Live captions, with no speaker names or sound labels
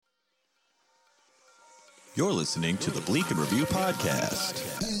You're listening to the Bleak and Review podcast.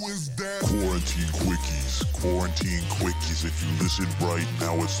 Who is that? Quarantine Quickies. Quarantine Quickies. If you listen right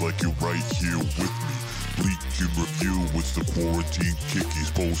now, it's like you're right here with me. Bleak and Review with the Quarantine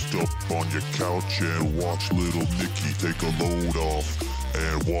Quickies. Post up on your couch and watch little Nicky take a load off.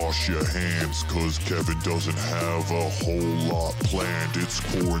 And wash your hands, cause Kevin doesn't have a whole lot planned. It's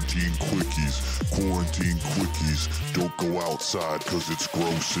Quarantine Quickies. Quarantine Quickies. Don't go outside, cause it's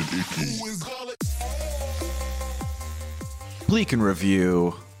gross and icky. Bleak and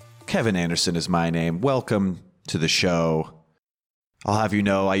Review. Kevin Anderson is my name. Welcome to the show. I'll have you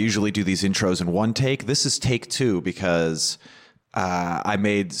know, I usually do these intros in one take. This is take two because I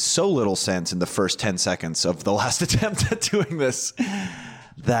made so little sense in the first 10 seconds of the last attempt at doing this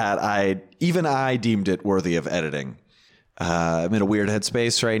that I deemed it worthy of editing. I'm in a weird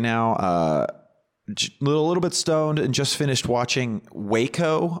headspace right now. A little bit stoned and just finished watching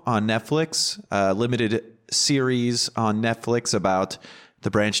Waco on Netflix, limited series on Netflix about the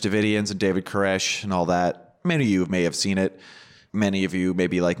Branch Davidians and David Koresh and all that. Many of you may have seen it. Many of you may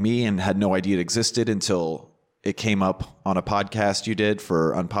be like me and had no idea it existed until it came up on a podcast you did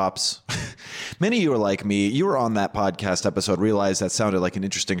for Unpops. Many of you are like me. You were on that podcast episode, realized that sounded like an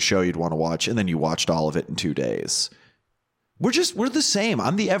interesting show you'd want to watch, and then you watched all of it in 2 days. We're the same.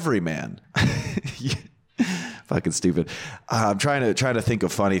 I'm the everyman. Fucking stupid. I'm trying to think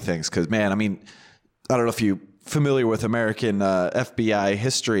of funny things because, man, I mean, I don't know if you're familiar with American FBI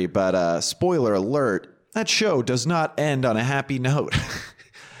history, but spoiler alert, that show does not end on a happy note.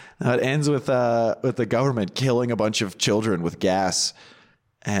 It ends with the government killing a bunch of children with gas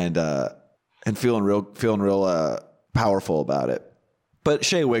and feeling real powerful about it. But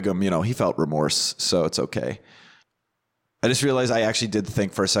Shea Whigham, he felt remorse, so it's okay. I just realized I actually did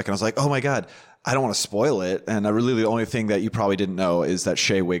think for a second. I was like, oh my God, I don't want to spoil it. And the only thing that you probably didn't know is that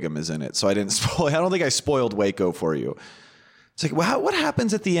Shea Whigham is in it. So I don't think I spoiled Waco for you. It's like, well, what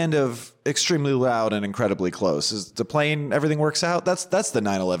happens at the end of Extremely Loud and Incredibly Close? Is the plane, everything works out? That's the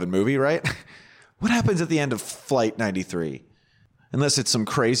 9/11 movie, right? What happens at the end of Flight 93? Unless it's some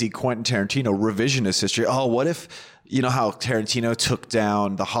crazy Quentin Tarantino revisionist history. Oh, what if, how Tarantino took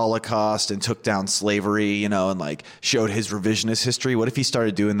down the Holocaust and took down slavery, and like showed his revisionist history? What if he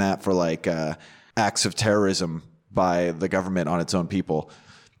started doing that for like acts of terrorism by the government on its own people?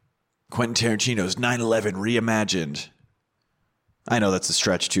 Quentin Tarantino's 9/11 reimagined. I know that's a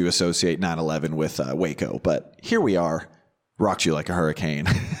stretch to associate 9/11 with Waco, but here we are. Rocked you like a hurricane.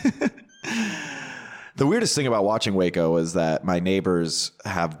 The weirdest thing about watching Waco is that my neighbors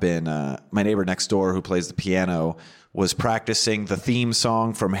have been, my neighbor next door who plays the piano was practicing the theme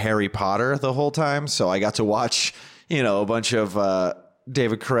song from Harry Potter the whole time. So I got to watch, a bunch of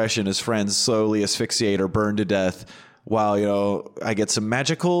David Koresh and his friends slowly asphyxiate or burn to death while, I get the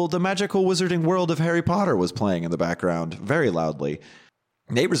magical wizarding world of Harry Potter was playing in the background very loudly.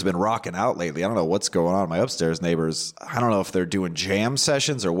 Neighbors have been rocking out lately. I don't know what's going on. My upstairs neighbors, I don't know if they're doing jam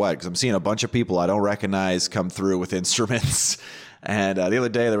sessions or what, because I'm seeing a bunch of people I don't recognize come through with instruments. And the other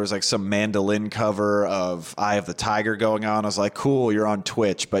day there was like some mandolin cover of Eye of the Tiger going on. I was like, cool, you're on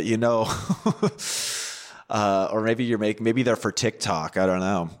Twitch, but or maybe they're for TikTok. I don't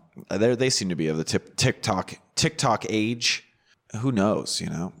know. They seem to be of the TikTok age. Who knows,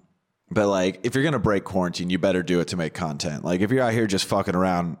 But like, if you're going to break quarantine, you better do it to make content. Like if you're out here just fucking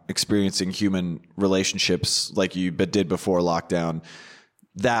around, experiencing human relationships like you did before lockdown,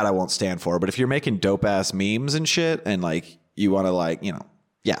 that I won't stand for. But if you're making dope ass memes and shit and like, you want to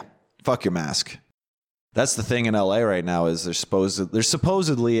fuck your mask. That's the thing in LA right now is there's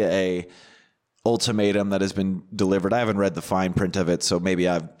supposedly a ultimatum that has been delivered. I haven't read the fine print of it, so maybe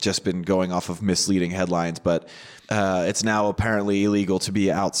I've just been going off of misleading headlines, but it's now apparently illegal to be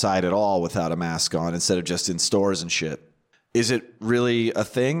outside at all without a mask on instead of just in stores and shit. Is it really a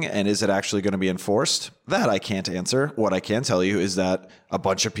thing, and is it actually going to be enforced? That I can't answer. What I can tell you is that a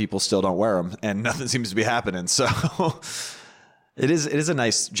bunch of people still don't wear them, and nothing seems to be happening. So it is a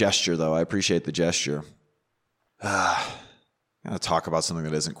nice gesture, though. I appreciate the gesture. I'm going to talk about something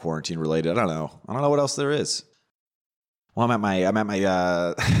that isn't quarantine related. I don't know what else there is. Well, I'm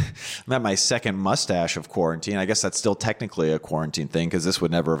at my second mustache of quarantine. I guess that's still technically a quarantine thing because this would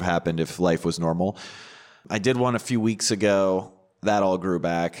never have happened if life was normal. I did one a few weeks ago. That all grew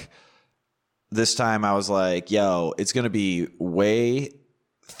back. This time I was like, yo, it's going to be way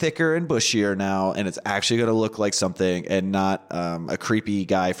thicker and bushier now, and it's actually going to look like something and not a creepy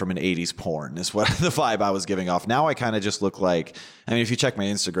guy from an 80s porn is what the vibe I was giving off. Now I kind of just look like, I mean, if you check my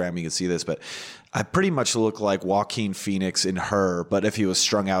Instagram, you can see this, but I pretty much look like Joaquin Phoenix in Her, but if he was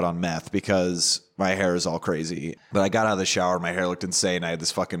strung out on meth because my hair is all crazy. But I got out of the shower, my hair looked insane. I had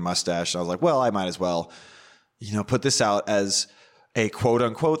this fucking mustache, and I was like, well, I might as well put this out as a quote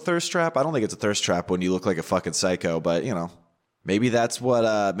unquote thirst trap. I don't think it's a thirst trap when you look like a fucking psycho, but maybe that's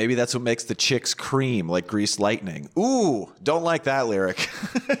what makes the chicks cream like greased lightning. Ooh, don't like that lyric.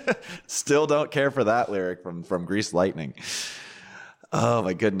 Still don't care for that lyric from Greased Lightning. Oh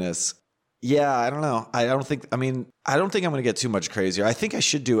my goodness. Yeah, I don't know. I don't think I'm going to get too much crazier. I think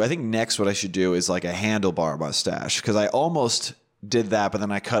next what I should do is like a handlebar mustache, because I almost did that, but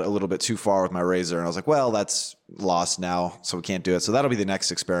then I cut a little bit too far with my razor, and I was like, well, that's lost now, so we can't do it. So that'll be the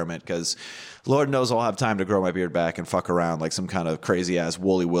next experiment, because Lord knows I'll have time to grow my beard back and fuck around like some kind of crazy ass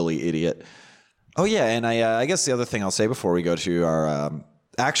woolly willy idiot. Oh yeah, and I guess the other thing I'll say before we go to our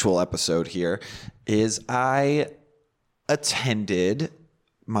actual episode here is I attended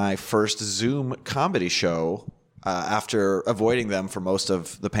my first Zoom comedy show after avoiding them for most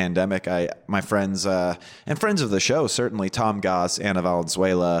of the pandemic. My friends and friends of the show, certainly Tom Goss, Anna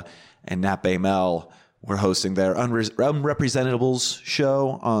Valenzuela, and Nat Baymel were hosting their Unrepresentables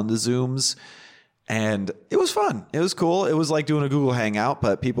show on the Zooms. And it was fun. It was cool. It was like doing a Google Hangout,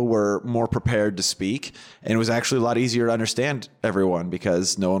 but people were more prepared to speak. And it was actually a lot easier to understand everyone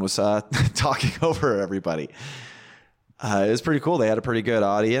because no one was talking over everybody. It was pretty cool. They had a pretty good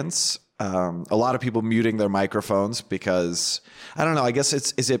audience. A lot of people muting their microphones because, I don't know, I guess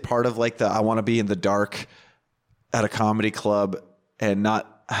is it part of like I want to be in the dark at a comedy club and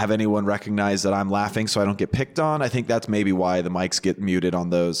not have anyone recognize that I'm laughing so I don't get picked on? I think that's maybe why the mics get muted on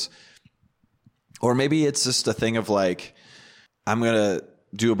those. Or maybe it's just a thing of like, I'm going to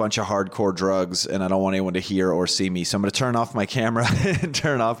do a bunch of hardcore drugs and I don't want anyone to hear or see me. So I'm going to turn off my camera and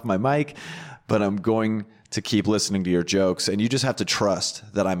turn off my mic, but I'm going to keep listening to your jokes, and you just have to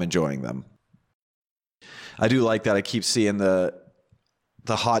trust that I'm enjoying them. I do like that. I keep seeing the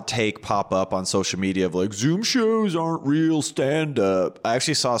hot take pop up on social media of like, Zoom shows aren't real stand-up. I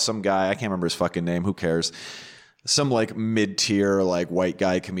actually saw some guy, I can't remember his fucking name, who cares? Some like mid-tier like white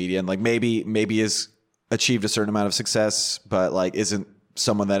guy comedian, like maybe has achieved a certain amount of success, but like isn't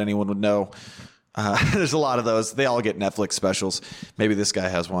someone that anyone would know. There's a lot of those. They all get Netflix specials. Maybe this guy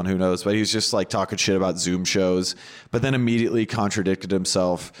has one, who knows? But he was just like talking shit about Zoom shows, but then immediately contradicted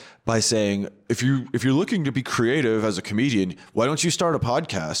himself by saying, if you're looking to be creative as a comedian, why don't you start a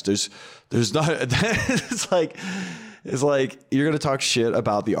podcast? There's not, it's like you're going to talk shit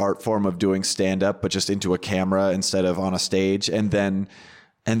about the art form of doing stand up, but just into a camera instead of on a stage. And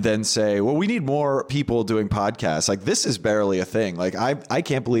then say, well, we need more people doing podcasts. Like, this is barely a thing. Like, I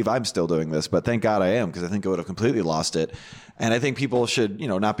can't believe I'm still doing this, but thank God I am, because I think I would have completely lost it. And I think people should,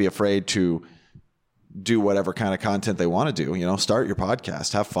 not be afraid to do whatever kind of content they want to do. Start your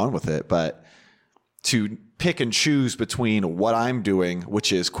podcast, have fun with it. But to pick and choose between what I'm doing,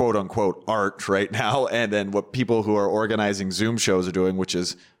 which is quote unquote art right now, and then what people who are organizing Zoom shows are doing, which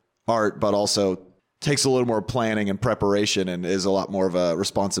is art, but also takes a little more planning and preparation and is a lot more of a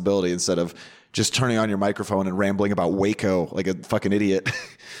responsibility instead of just turning on your microphone and rambling about Waco like a fucking idiot.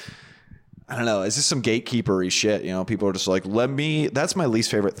 I don't know. It's just some gatekeepery shit. People are just like, that's my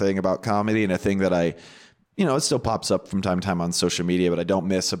least favorite thing about comedy, and a thing that it still pops up from time to time on social media, but I don't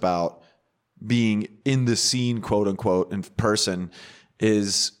miss about being in the scene, quote unquote, in person,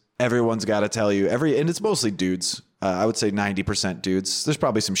 is everyone's got to tell you and it's mostly dudes. I would say 90% dudes. There's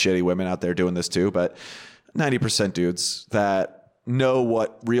probably some shitty women out there doing this too, but 90% dudes that know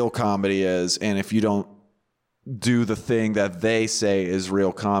what real comedy is. And if you don't do the thing that they say is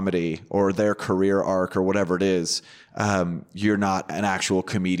real comedy or their career arc or whatever it is, you're not an actual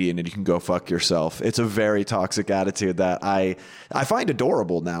comedian and you can go fuck yourself. It's a very toxic attitude that I find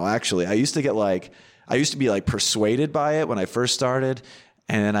adorable now, actually. I used to be like persuaded by it when I first started,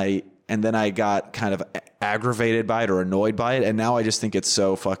 and then I got kind of aggravated by it or annoyed by it. And now I just think it's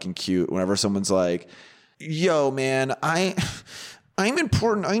so fucking cute whenever someone's like, yo, man, I'm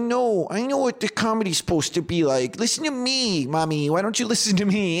important. I know what the comedy's supposed to be like. Listen to me, mommy. Why don't you listen to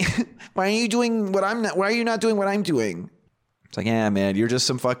me? Why are you not doing what I'm doing? It's like, yeah, man, you're just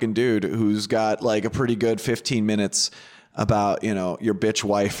some fucking dude who's got like a pretty good 15 minutes about, your bitch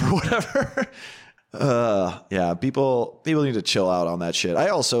wife or whatever. Yeah, people need to chill out on that shit. I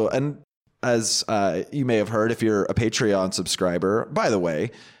also, and as you may have heard, if you're a Patreon subscriber, by the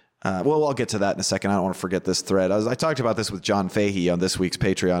way, I'll get to that in a second. I don't want to forget this thread. I talked about this with John Fahey on this week's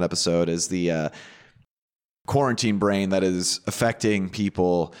Patreon episode, is the quarantine brain that is affecting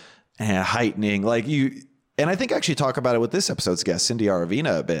people and heightening, and I think I actually talk about it with this episode's guest, Cindy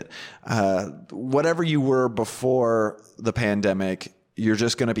Aravina, a bit. Whatever you were before the pandemic, you're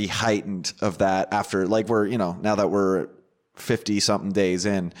just going to be heightened of that after, now that we're 50 something days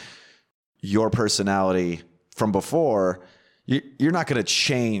in, your personality from before, you're not going to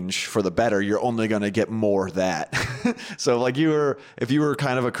change for the better. You're only going to get more of that. So like if you were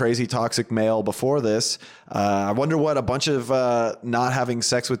kind of a crazy toxic male before this, I wonder what a bunch of not having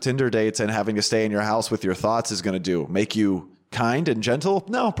sex with Tinder dates and having to stay in your house with your thoughts is going to do. Make you kind and gentle?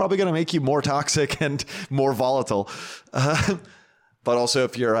 No, probably going to make you more toxic and more volatile. But also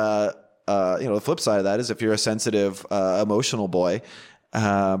if you're, the flip side of that is if you're a sensitive, emotional boy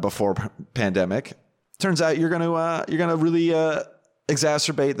before pandemic, turns out you're gonna really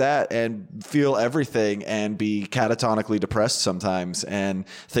exacerbate that and feel everything and be catatonically depressed sometimes and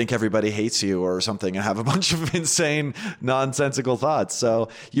think everybody hates you or something and have a bunch of insane nonsensical thoughts. So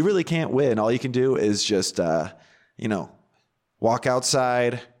you really can't win. All you can do is just walk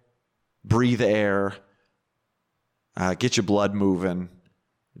outside, breathe air, get your blood moving,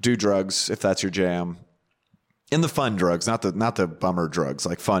 do drugs if that's your jam. And the fun drugs, not the bummer drugs,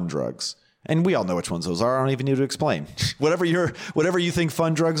 like fun drugs. And we all know which ones those are. I don't even need to explain. Whatever you think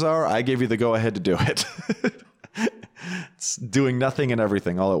fun drugs are, I gave you the go ahead to do it. It's doing nothing and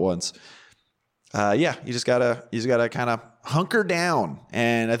everything all at once. You just gotta kind of hunker down,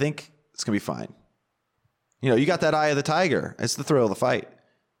 and I think it's gonna be fine. You got that eye of the tiger. It's the thrill of the fight.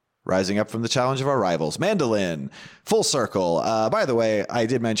 Rising up from the challenge of our rivals. Mandolin, full circle. By the way, I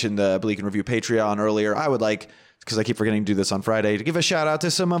did mention the Bleak and Review Patreon earlier. I would like, because I keep forgetting to do this on Friday, to give a shout out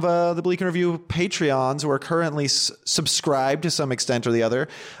to some of the Bleak and Review Patreons who are currently subscribed to some extent or the other.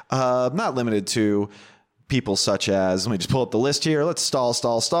 Not limited to people such as, let me just pull up the list here. Let's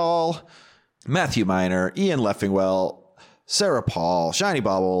stall. Matthew Miner, Ian Leffingwell, Sarah Paul, Shiny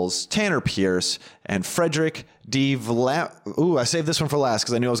Bobbles, Tanner Pierce, and Frederick D. Ooh, I saved this one for last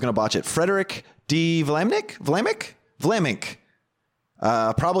because I knew I was going to botch it. Frederick D. Vlamink?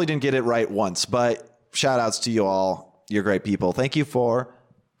 Probably didn't get it right once, but shout outs to you all. You're great people. Thank you for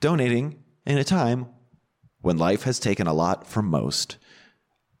donating in a time when life has taken a lot from most.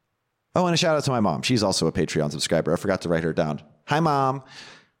 Oh, and a shout out to my mom. She's also a Patreon subscriber. I forgot to write her down. Hi, Mom.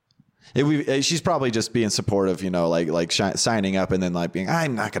 She's probably just being supportive, signing up and then like being,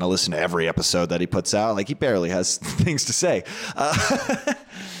 I'm not going to listen to every episode that he puts out. Like he barely has things to say.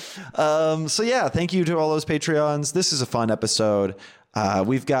 So yeah, thank you to all those Patreons. This is a fun episode.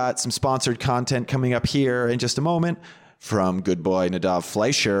 We've got some sponsored content coming up here in just a moment from good boy Nadav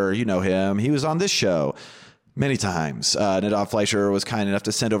Fleischer. You know him. He was on this show many times. Nadav Fleischer was kind enough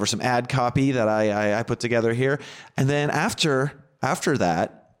to send over some ad copy that I put together here. And then after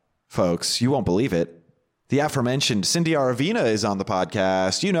that, folks, you won't believe it, the aforementioned Cindy Aravina is on the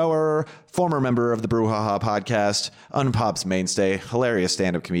podcast. You know her, former member of the Brouhaha podcast, Unpop's mainstay, hilarious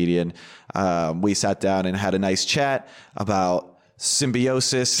stand-up comedian. We sat down and had a nice chat about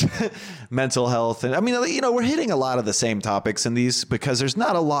symbiosis, mental health. And I mean, we're hitting a lot of the same topics in these because there's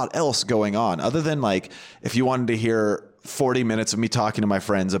not a lot else going on other than like if you wanted to hear 40 minutes of me talking to my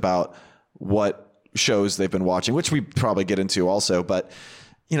friends about what shows they've been watching, which we probably get into also, but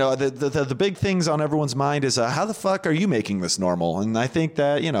the big things on everyone's mind is how the fuck are you making this normal? And I think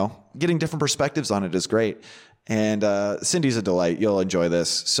that, getting different perspectives on it is great. And Cindy's a delight. You'll enjoy this.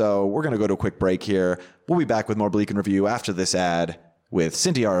 So we're going to go to a quick break here. We'll be back with more Bleak and Review after this ad with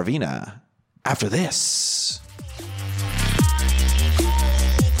Cindy Aravina. After this.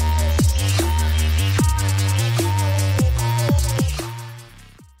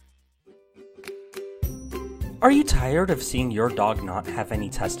 Are you tired of seeing your dog not have any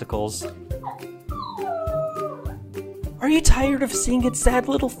testicles? Are you tired of seeing its sad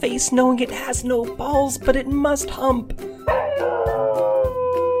little face knowing it has no balls but it must hump?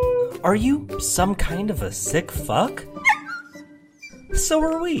 Are you some kind of a sick fuck? So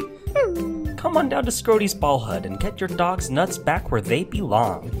are we. Come on down to Scroty's Ball Hut and get your dog's nuts back where they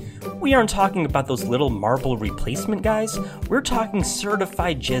belong. We aren't talking about those little marble replacement guys. We're talking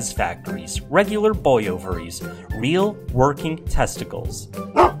certified jizz factories, regular boy ovaries, real working testicles.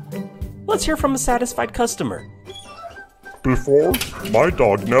 Let's hear from a satisfied customer. Before, my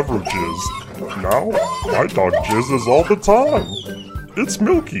dog never jizzed. Now, my dog jizzes all the time. It's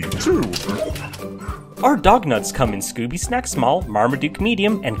milky, too. Our dog nuts come in Scooby Snack Small, Marmaduke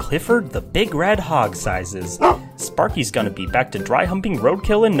Medium, and Clifford the Big Red Hog sizes. Sparky's gonna be back to dry humping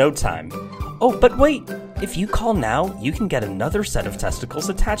roadkill in no time. Oh, but wait! If you call now, you can get another set of testicles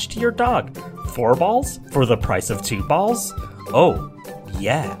attached to your dog. 4 balls? For the price of 2 balls? Oh,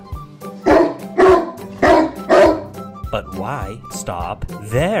 yeah. But why stop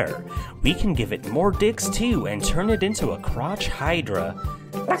there? We can give it more dicks too and turn it into a crotch hydra.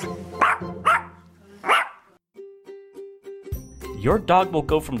 Your dog will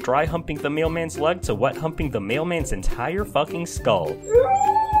go from dry humping the mailman's leg to wet humping the mailman's entire fucking skull.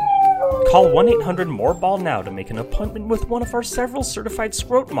 Call 1-800-MORE-BALL now to make an appointment with one of our several certified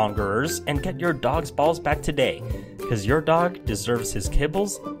scrotemongerers and get your dog's balls back today, because your dog deserves his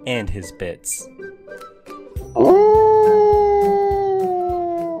kibbles and his bits.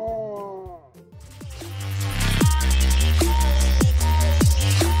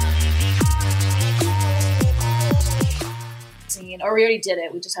 Or we already did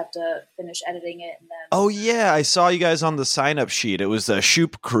it. We just have to finish editing it and then. Oh yeah, I saw you guys on the sign-up sheet. It was the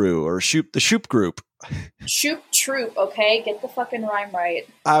Shoop Crew or the Shoop Group. Shoop Troop, okay? Get the fucking rhyme right.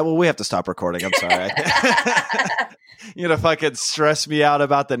 Well, we have to stop recording. I'm sorry. You're gonna fucking stress me out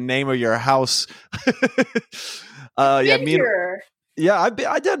about the name of your house. Yeah, I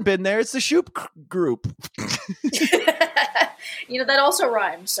done been there. It's the Shoop Group. That also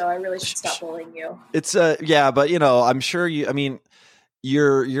rhymes, so I really should stop bullying you. It's yeah, but I'm sure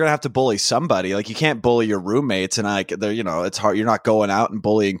you're gonna have to bully somebody. Like, you can't bully your roommates, and it's hard. You're not going out and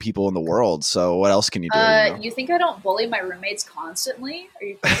bullying people in the world. So what else can you do? You think I don't bully my roommates constantly? Are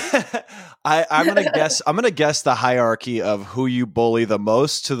you kidding? I'm gonna guess. I'm gonna guess the hierarchy of who you bully the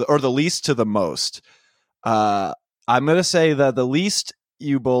most or the least to the most. I'm gonna say that the least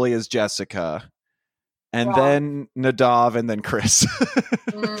you bully is Jessica. And Wrong. Then Nadav, and then Chris.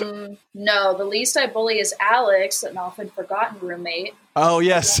 No, the least I bully is Alex, an often forgotten roommate. Oh,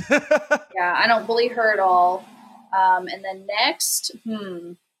 yes. Yeah, I don't bully her at all. And then next, I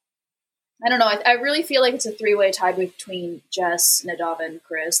don't know. I really feel like it's a three-way tie between Jess, Nadav, and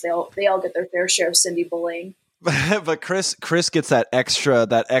Chris. They all get their fair share of Cindy bullying. But Chris gets that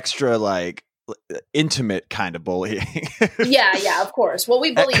extra like intimate kind of bullying. yeah, of course. Well,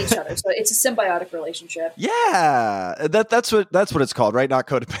 we bully each other, so it's a symbiotic relationship. Yeah, that's what it's called, right? Not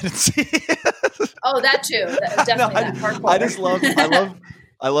codependency. Oh, that too. Definitely hardcore.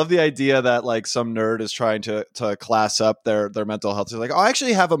 I love the idea that like some nerd is trying to class up their mental health. They're like, I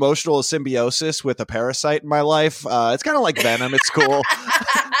actually have emotional symbiosis with a parasite in my life. It's kind of like Venom. It's cool.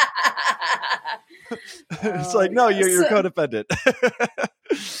 It's like, no, you're codependent.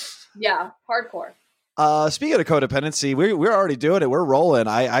 Yeah, hardcore. Speaking of codependency, we're already doing it. We're rolling.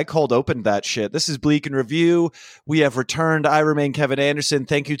 I cold opened that shit. This is Bleak in Review. We have returned. I remain Kevin Anderson.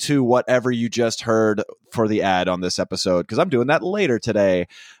 Thank you to whatever you just heard for the ad on this episode, because I'm doing that later today.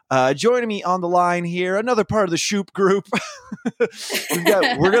 Joining me on the line here, another part of the Shoop Group.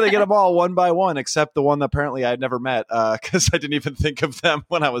 We're going to get them all one by one, except the one that apparently I'd never met, because I didn't even think of them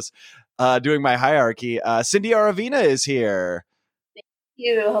when I was doing my hierarchy. Cindy Aravina is here.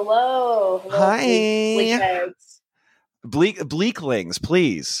 Hello. Hi. Bleaklings,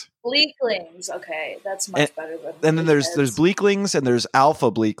 please. Bleaklings. Okay, that's much better than. And then there's Bleaklings and there's Alpha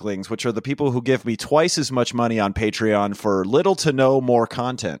Bleaklings, which are the people who give me twice as much money on Patreon for little to no more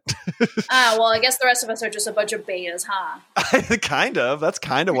content. Well, I guess the rest of us are just a bunch of betas, huh? Kind of. That's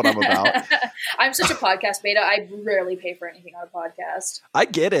kind of what I'm about. I'm such a podcast beta. I rarely pay for anything on a podcast. I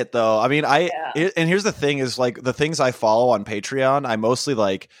get it though. I mean, and here's the thing: is like the things I follow on Patreon, I mostly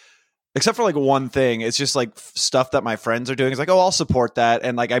like. Except for like one thing, it's just like stuff that my friends are doing. It's like, I'll support that.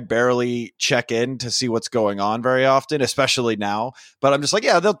 And like, I barely check in to see what's going on very often, especially now. But I'm just like,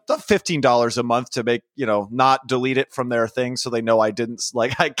 yeah, they'll $15 a month to make, not delete it from their thing. So they know I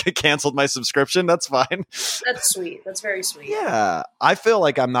canceled my subscription. That's fine. That's sweet. That's very sweet. Yeah. I feel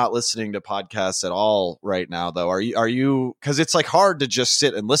like I'm not listening to podcasts at all right now though. Are you, cause it's like hard to just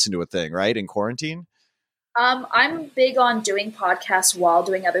sit and listen to a thing, right? In quarantine. I'm big on doing podcasts while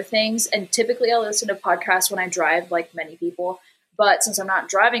doing other things, and typically I'll listen to podcasts when I drive, like many people. But since I'm not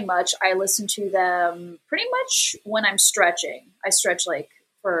driving much, I listen to them pretty much when I'm stretching. I stretch like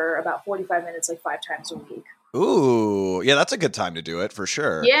for about 45 minutes, like 5 times a week. Ooh, yeah, that's a good time to do it for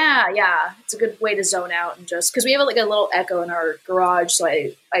sure. Yeah, it's a good way to zone out and just because we have like a little Echo in our garage, so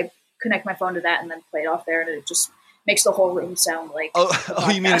I connect my phone to that and then play it off there, and it just makes the whole room sound like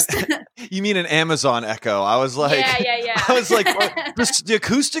you mean an Amazon Echo? I was like, yeah. I was like, the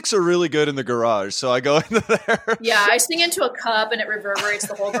acoustics are really good in the garage, so I go into there. Yeah, I sing into a cup and it reverberates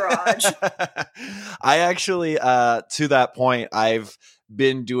the whole garage. I actually, to that point, I've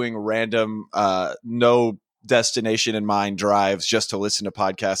been doing random, no destination in mind drives just to listen to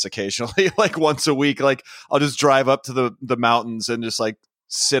podcasts occasionally, like once a week. Like I'll just drive up to the mountains and just like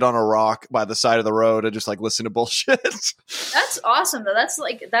sit on a rock by the side of the road and just like listen to bullshit. That's awesome though.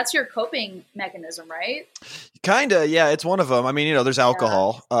 That's your coping mechanism, right? Kinda, yeah. It's one of them. I mean, there's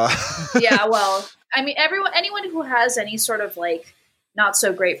alcohol. Yeah, well, I mean, anyone who has any sort of like not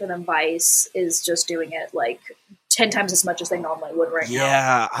so great for them vice is just doing it like 10 times as much as they normally would right now.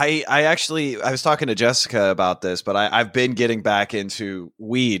 Yeah, I was talking to Jessica about this, but I've been getting back into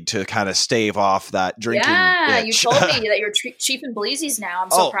weed to kind of stave off that drinking. Yeah, itch. you told me that you're cheap and bleezies now.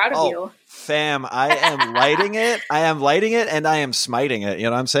 I'm so proud of you. Fam, I am lighting it. I am lighting it, and I am smiting it. You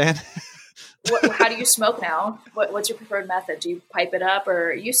know what I'm saying? How do you smoke now? What's your preferred method? Do you pipe it up,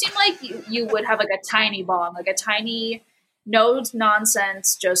 or you seem like you would have like a tiny bong, like a tiny, no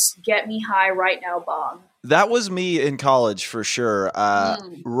nonsense, just get me high right now bong. That was me in college for sure.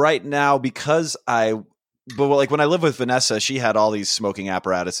 Right now, because but like when I lived with Vanessa, she had all these smoking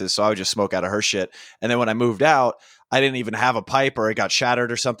apparatuses, so I would just smoke out of her shit. And then when I moved out, I didn't even have a pipe, or it got shattered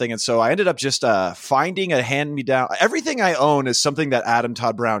or something. And so I ended up just finding a hand-me-down. Everything I own is something that Adam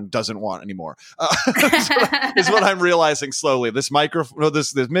Todd Brown doesn't want anymore. Is what I'm realizing slowly. This microphone,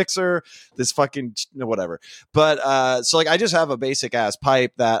 this mixer, this fucking whatever. But so like I just have a basic ass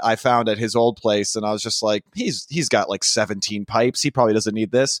pipe that I found at his old place, and I was just like, he's got like 17 pipes. He probably doesn't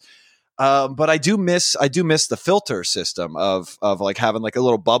need this. But I do miss the filter system of like having like a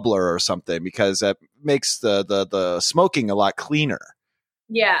little bubbler or something, because that makes the smoking a lot cleaner.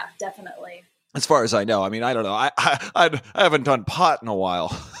 Yeah, definitely. As far as I know, I mean, I don't know. I haven't done pot in a while.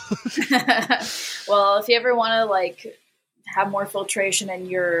 Well, if you ever want to like have more filtration in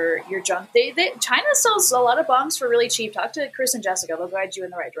your junk, China sells a lot of bongs for really cheap. Talk to Chris and Jessica; they'll guide you in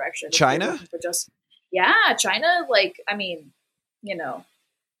the right direction. China? China. Like, I mean, you know.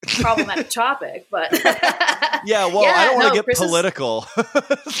 Problematic topic, but yeah, well, I don't want to get Chris political.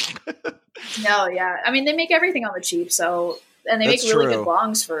 No, yeah, I mean they make everything on the cheap, so and they That's make really true. good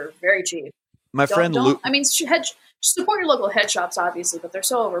bongs for very cheap. My friend Luke, I mean, support your local head shops, obviously, but they're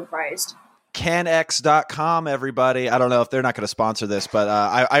so overpriced. Canx.com, everybody. I don't know if they're not going to sponsor this, but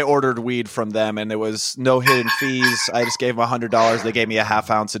I ordered weed from them, and there was no hidden fees. I just gave them $100. They gave me a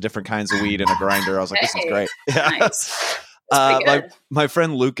half ounce of different kinds of weed and a grinder. I was like, this is great. Nice. My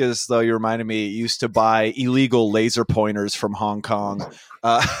friend Lucas, though, you reminded me, used to buy illegal laser pointers from Hong Kong.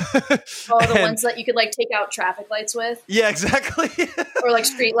 The ones that you could like take out traffic lights with. Yeah, exactly. Or like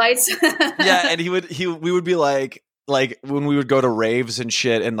street lights. Yeah, and we would be like when we would go to raves and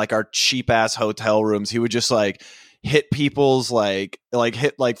shit in like our cheap ass hotel rooms, he would just like hit people's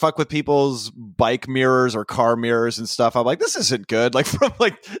fuck with people's bike mirrors or car mirrors and stuff. I'm like, this isn't good. Like from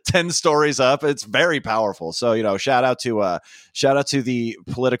like 10 stories up, it's very powerful. So, you know, shout out to the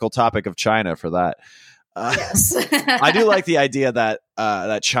political topic of China for that. Yes. I do like the idea that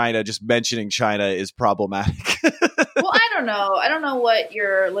China, just mentioning China, is problematic. Well, I don't know. I don't know what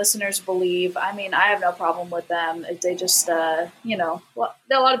your listeners believe. I mean, I have no problem with them. If they just, you know, well,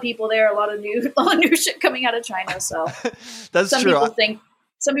 there are a lot of people there, a lot of new shit coming out of China. So that's some true.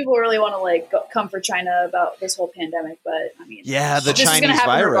 Some people really want to like come for China about this whole pandemic, but I mean, yeah, the Chinese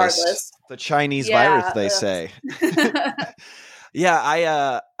virus, regardless. The Chinese virus, they say.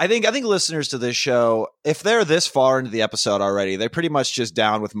 Yeah, I think listeners to this show, if they're this far into the episode already, they're pretty much just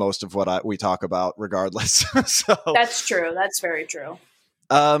down with most of what we talk about, regardless. So that's true. That's very true.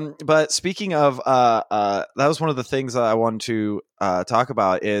 But speaking of, that was one of the things that I wanted to talk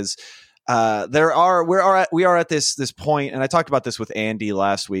about is we are at this point, and I talked about this with Andy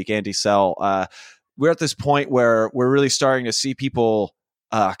last week, Andy Sell. We're at this point where we're really starting to see people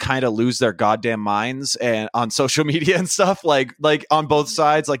kind of lose their goddamn minds and on social media and stuff, like on both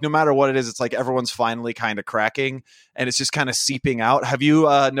sides, like no matter what it is, it's like everyone's finally kind of cracking and it's just kind of seeping out. Have you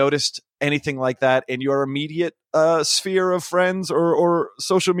noticed anything like that in your immediate sphere of friends or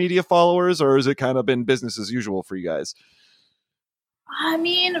social media followers, or has it kind of been business as usual for you guys? I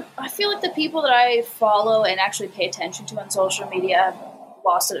mean, I feel like the people that I follow and actually pay attention to on social media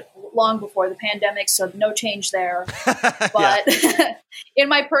lost it long before the pandemic, so no change there. But in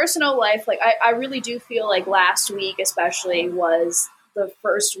my personal life, like I really do feel like last week especially was the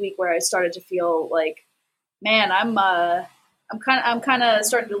first week where I started to feel like, man, I'm kind of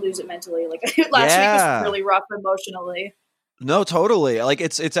starting to lose it mentally. Like last week was really rough emotionally. No, totally. Like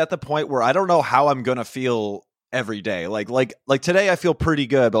it's at the point where I don't know how I'm gonna feel every day. Like today I feel pretty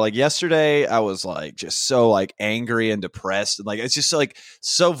good, but like yesterday I was like just so like angry and depressed, and like it's just like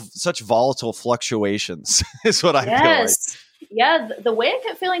such volatile fluctuations is what I feel like. Yeah, the way I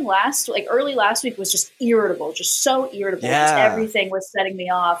kept feeling early last week was just irritable, just so irritable. Yeah. Just everything was setting me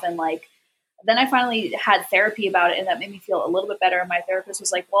off, and like then I finally had therapy about it, and that made me feel a little bit better. And my therapist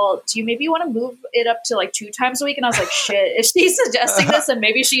was like, well, do you maybe want to move it up to like 2 times a week? And I was like, shit, if she's suggesting this, then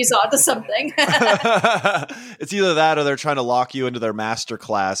maybe she's onto something. It's either that or they're trying to lock you into their master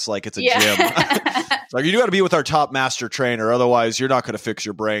class like it's a gym. Like, you got to be with our top master trainer, otherwise you're not going to fix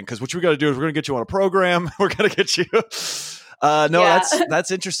your brain. Because what we got to do is we're going to get you on a program. We're going to get you... No, Yeah.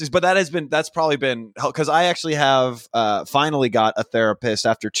 that's interesting, but that's probably been because I actually have finally got a therapist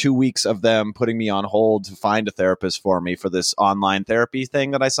after 2 weeks of them putting me on hold to find a therapist for me for this online therapy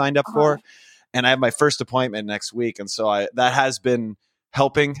thing that I signed up for, and I have my first appointment next week, and so that has been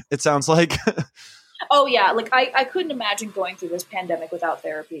helping. It sounds like. Oh yeah, like I couldn't imagine going through this pandemic without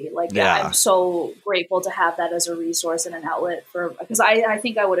therapy. Like, yeah, I'm so grateful to have that as a resource and an outlet because I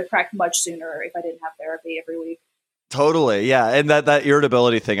think I would have cracked much sooner if I didn't have therapy every week. Totally. Yeah. And that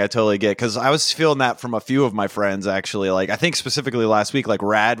irritability thing I totally get because I was feeling that from a few of my friends actually. Like I think specifically last week, like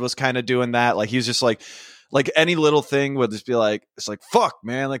Rad was kind of doing that. Like he was just like any little thing would just be like, it's like, fuck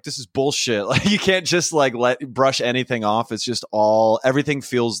man, like this is bullshit. Like you can't just like brush anything off. It's just everything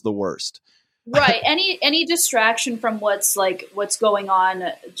feels the worst. Right. Any distraction from what's going on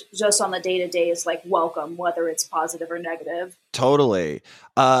just on the day to day is like welcome, whether it's positive or negative. Totally.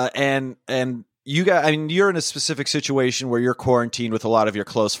 And you got, I mean, you're in a specific situation where you're quarantined with a lot of your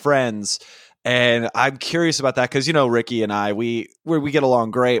close friends. And I'm curious about that because, you know, Ricky and I, we get along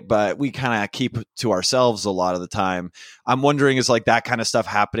great, but we kind of keep to ourselves a lot of the time. I'm wondering, is like that kind of stuff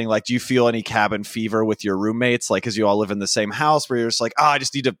happening? Like, do you feel any cabin fever with your roommates? Like, because you all live in the same house where you're just like, I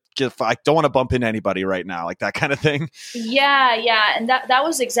just need to I don't want to bump into anybody right now. Like that kind of thing. Yeah. And that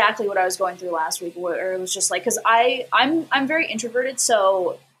was exactly what I was going through last week where it was just like, because I'm very introverted.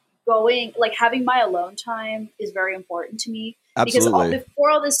 So having my alone time is very important to me. Absolutely. Because before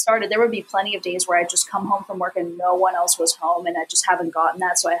all this started, there would be plenty of days where I'd just come home from work and no one else was home, and I just haven't gotten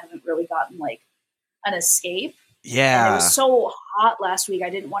that, so I haven't really gotten like an escape. Yeah. And it was so hot last week, I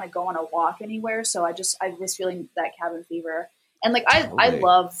didn't want to go on a walk anywhere, so I was feeling that cabin fever. And like I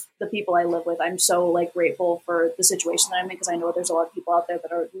love the people I live with. I'm so like grateful for the situation that I'm in because I know there's a lot of people out there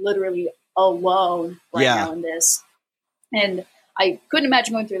that are literally alone right now in this. And I couldn't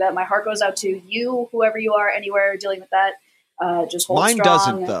imagine going through that. My heart goes out to you, whoever you are, anywhere dealing with that. Just hold Mine strong.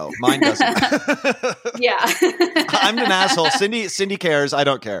 doesn't though. Mine doesn't. Yeah. I'm an asshole. Cindy cares. I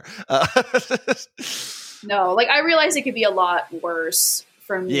don't care. No, like I realize it could be a lot worse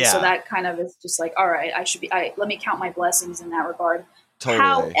for me. Yeah. So that kind of is just like, all right, let me count my blessings in that regard.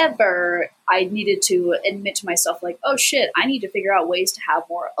 Totally. However, I needed to admit to myself like, oh shit, I need to figure out ways to have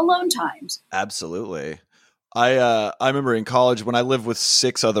more alone times. Absolutely. I remember in college when I lived with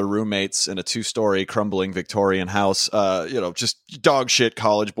 6 other roommates in a 2-story crumbling Victorian house, just dog shit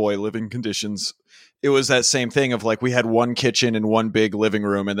college boy living conditions. It was that same thing of like we had one kitchen and one big living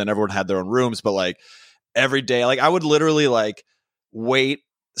room and then everyone had their own rooms. But like every day, like I would literally like wait.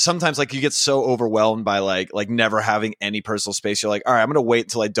 Sometimes like you get so overwhelmed by like never having any personal space. You're like, all right, I'm going to wait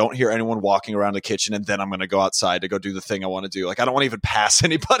until I don't hear anyone walking around the kitchen. And then I'm going to go outside to go do the thing I want to do. Like, I don't want to even pass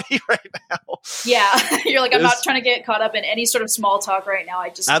anybody right now. Yeah. You're like, I'm not trying to get caught up in any sort of small talk right now. I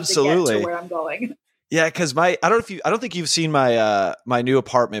just need to get to where I'm going. Yeah, because I don't think you've seen my my new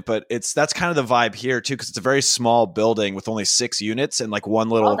apartment, but that's kind of the vibe here too, because it's a very small building with only 6 units and like one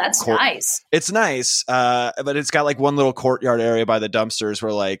little. Oh, that's nice. It's nice, but it's got like one little courtyard area by the dumpsters,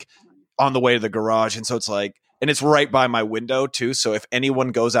 where like on the way to the garage, and so it's like, and it's right by my window too. So if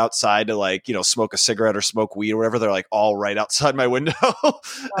anyone goes outside to like smoke a cigarette or smoke weed or whatever, they're like all right outside my window. Well,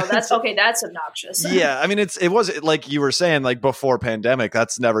 that's okay. That's obnoxious. Yeah, I mean it was like you were saying, like before pandemic,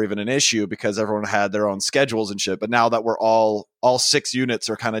 that's never even an issue because everyone had their own schedules and shit. But now that we're all 6 units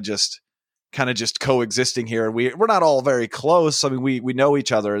are kind of just coexisting here, and we're not all very close. I mean, we know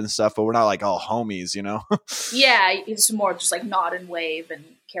each other and stuff, but we're not like all homies, Yeah, it's more just like nod and wave and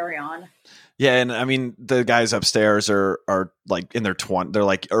carry on. Yeah, and I mean the guys upstairs are like in their they're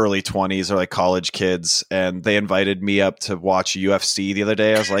like early 20s or like college kids, and they invited me up to watch UFC the other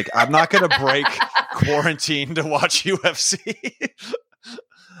day. I was like, I'm not going to break quarantine to watch UFC.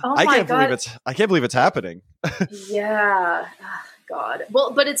 Oh my God. I can't believe it's happening. Yeah. God.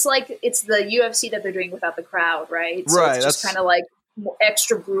 Well, but it's like it's the UFC that they're doing without the crowd, right? So right. It's just kind of like more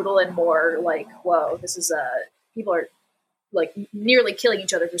extra brutal and more like, whoa, this is people are like nearly killing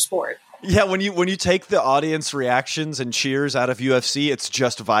each other for sport. Yeah, when you take the audience reactions and cheers out of UFC, it's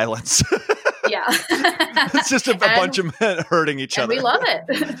just violence. Yeah. It's just a bunch of men hurting each other. We love it.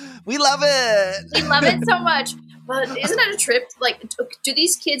 We love it. We love it so much. But isn't it a trip? Like, do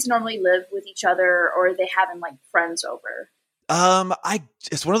these kids normally live with each other, or are they having like friends over?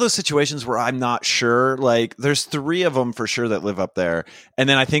 It's one of those situations where I'm not sure. Like, there's 3 of them for sure that live up there, and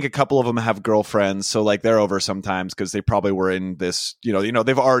then I think a couple of them have girlfriends, so like they're over sometimes because they probably were in this.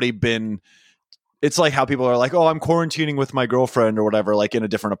 They've already been. It's like how people are like, oh, I'm quarantining with my girlfriend or whatever, like in a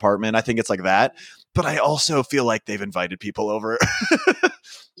different apartment. I think it's like that, but I also feel like they've invited people over.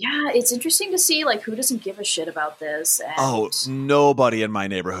 Yeah, it's interesting to see like who doesn't give a shit about this. And Oh, nobody in my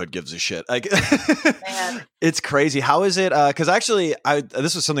neighborhood gives a shit. Like, man. it's crazy. How is it? Because actually,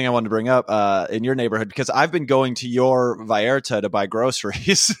 this was something I wanted to bring up in your neighborhood because I've been going to your Vallarta to buy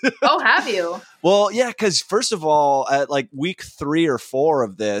groceries. Oh, have you? Well, yeah, because first of all, at like week 3 or 4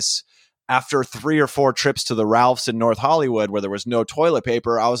 of this, after 3 or 4 trips to the Ralphs in North Hollywood where there was no toilet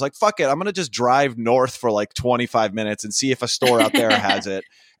paper, I was like, fuck it. I'm going to just drive north for like 25 minutes and see if a store out there has it.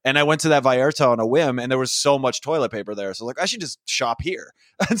 And I went to that Vallarta on a whim and there was so much toilet paper there. So like, I should just shop here.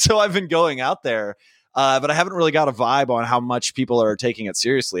 And so I've been going out there, but I haven't really got a vibe on how much people are taking it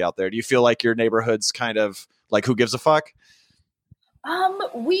seriously out there. Do you feel like your neighborhood's kind of like, who gives a fuck?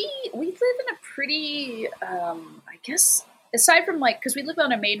 We live in a pretty, I guess, aside from like, because we live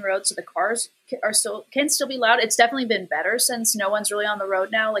on a main road, so the cars can still be loud. It's definitely been better since no one's really on the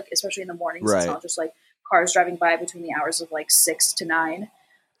road now, like especially in the mornings. Right. It's not just like cars driving by between the hours of like 6 to 9.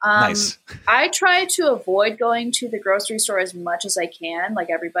 Nice. I try to avoid going to the grocery store as much as I can,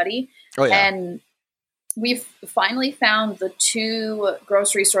 like everybody. Oh yeah. And we've finally found the 2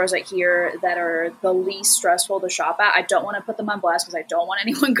 grocery stores out here that are the least stressful to shop at. I don't want to put them on blast because I don't want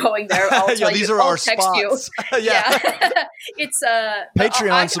anyone going there. I'll tell these you, are I'll our text spots. you. Yeah. It's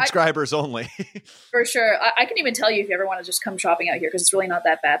Patreon subscribers only. for sure. I can even tell you if you ever want to just come shopping out here because it's really not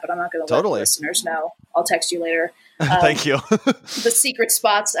that bad, but I'm not going to let the listeners know. I'll text you later. Thank you. The secret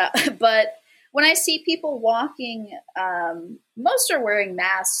spots. But when I see people walking, most are wearing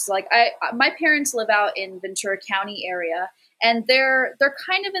masks. Like my parents live out in Ventura County area, and they're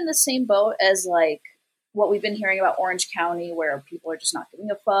kind of in the same boat as like what we've been hearing about Orange County, where people are just not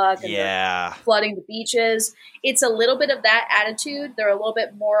giving a fuck and they're flooding the beaches. It's a little bit of that attitude. They're a little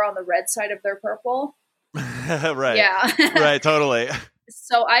bit more on the red side of their purple. Right. Yeah. Right. Totally.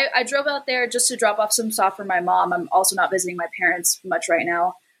 So I drove out there just to drop off some stuff for my mom. I'm also not visiting my parents much right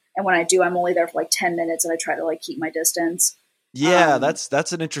now. And when I do, I'm only there for like 10 minutes and I try to like keep my distance. Yeah,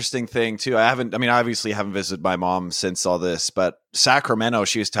 that's an interesting thing too. I obviously haven't visited my mom since all this, but Sacramento,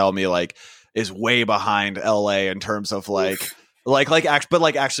 she was telling me like is way behind LA in terms of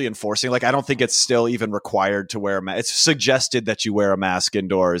actually enforcing. Like, I don't think it's still even required to wear a mask. It's suggested that you wear a mask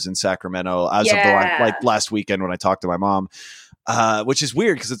indoors in Sacramento as of the last weekend when I talked to my mom. Which is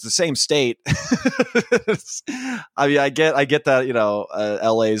weird because it's the same state. I mean, I get that,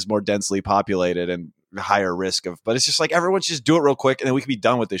 LA is more densely populated and higher risk of, but it's just like everyone should just do it real quick and then we can be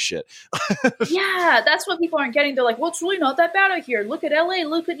done with this shit. Yeah, that's what people aren't getting. They're like, well, it's really not that bad out here. Look at LA,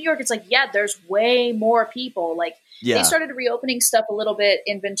 look at New York. It's like, yeah, there's way more people. Like they started reopening stuff a little bit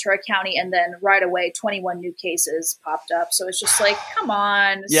in Ventura County and then right away 21 new cases popped up. So it's just like, come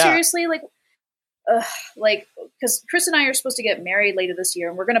on, seriously, because Chris and I are supposed to get married later this year,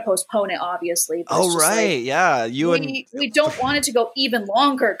 and we're going to postpone it, obviously. But oh, right, yeah. We don't want it to go even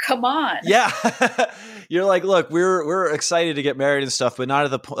longer. Come on. Yeah, you're like, look, we're excited to get married and stuff, but not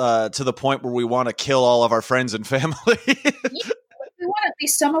to the point where we want to kill all of our friends and family. We want at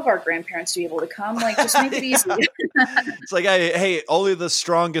least some of our grandparents to be able to come. Like, just make it easy. It's like, hey, only the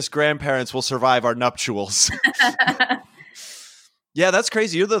strongest grandparents will survive our nuptials. Yeah, that's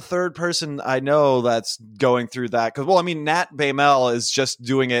crazy. You're the third person I know that's going through that. Because, Nat Baymel is just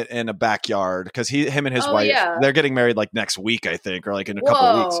doing it in a backyard because him and his wife, they're getting married like next week, I think, or like in a couple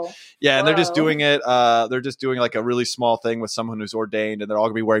of weeks. Yeah, and they're just doing it. They're just doing like a really small thing with someone who's ordained, and they're all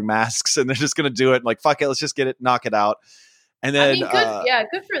gonna be wearing masks, and they're just gonna do it. And like, fuck it, let's just knock it out. And then,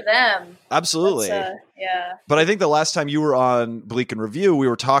 good for them. Absolutely. Yeah. But I think the last time you were on Bleak and Review, we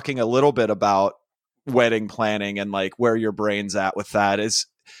were talking a little bit about wedding planning and like where your brain's at with that.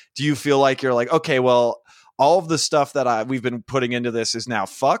 Do you feel like you're like, okay, well, all of the stuff that we've been putting into this is now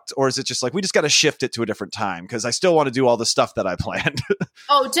fucked, or is it just like we just got to shift it to a different time because I still want to do all the stuff that I planned?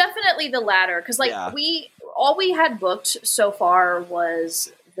 Oh, definitely the latter, because all we had booked so far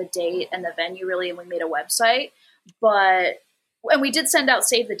was the date and the venue, really, and we made a website, and we did send out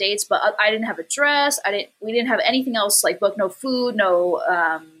save the dates, but I didn't have a dress. We didn't have anything else like booked. No food, no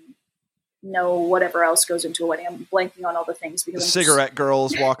whatever else goes into a wedding. I'm blanking on all the things because cigarette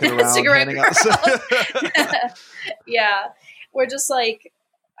girls walking around handing out. Yeah, we're just like,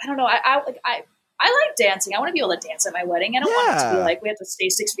 I don't know. I like dancing. I want to be able to dance at my wedding. I don't want it to be like we have to stay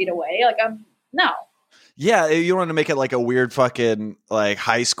 6 feet away. Like no. Yeah, you don't want to make it like a weird fucking like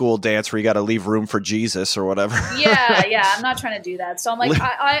high school dance where you got to leave room for Jesus or whatever. Yeah. I'm not trying to do that. So I'm like,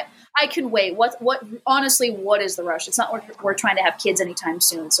 I can wait. Honestly, what is the rush? It's not we're trying to have kids anytime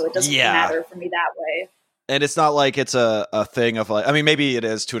soon, so it doesn't matter for me that way. And it's not like it's a thing of like, I mean, maybe it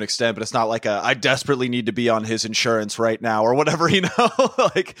is to an extent, but it's not like I desperately need to be on his insurance right now or whatever,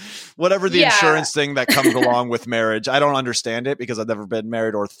 like whatever the insurance thing that comes along with marriage. I don't understand it because I've never been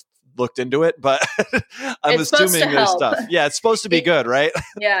married or looked into it, but I'm assuming there's stuff. Yeah, it's supposed to be good, right?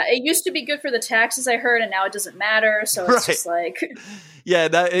 Yeah, it used to be good for the taxes, I heard, and now it doesn't matter. So it's just like, yeah,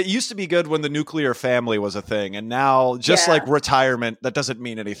 it used to be good when the nuclear family was a thing, and now just like retirement, that doesn't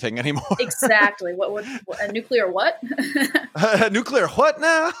mean anything anymore. Exactly. What a nuclear what? A nuclear what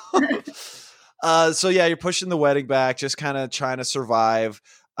now? So yeah, you're pushing the wedding back, just kind of trying to survive.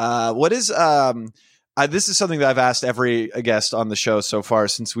 What is this is something that I've asked every guest on the show so far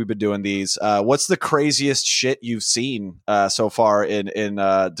since we've been doing these. What's the craziest shit you've seen so far in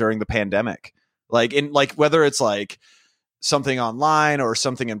during the pandemic? Like whether it's like something online or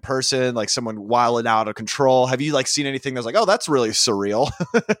something in person, like someone wilding out of control. Have you like seen anything that's like, oh, that's really surreal?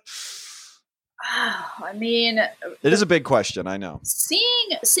 I mean, it is a big question. I know.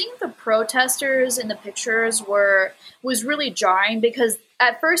 Seeing the protesters in the pictures was really jarring because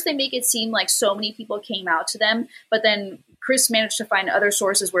at first they make it seem like so many people came out to them, but then Chris managed to find other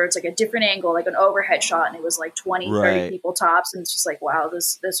sources where it's like a different angle, like an overhead shot, and it was like 20, 30 people tops, and it's just like, wow,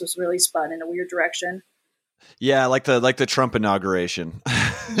 this was really spun in a weird direction. Yeah, like the Trump inauguration.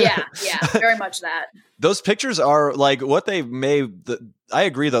 yeah, very much that. Those pictures are like what they made. I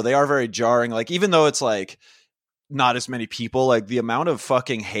agree, though. They are very jarring. Like, even though it's like not as many people, like the amount of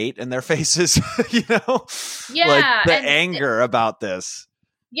fucking hate in their faces, Yeah. Like the anger about this.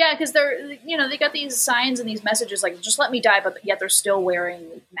 Yeah, because they got these signs and these messages like, just let me die, but yet they're still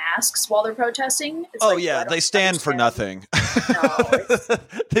wearing masks while they're protesting. It's they stand for nothing. No,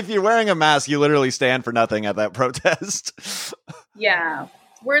 if you're wearing a mask, you literally stand for nothing at that protest. Yeah.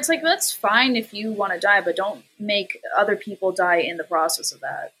 Where it's like, that's fine if you want to die, but don't make other people die in the process of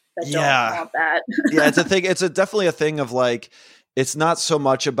that don't want that. Yeah, it's a thing. It's definitely a thing of like, it's not so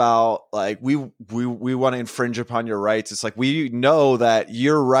much about like we want to infringe upon your rights. It's like we know that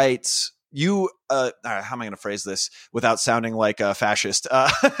your rights. How am I going to phrase this without sounding like a fascist?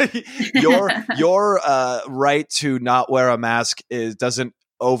 Your right to not wear a mask doesn't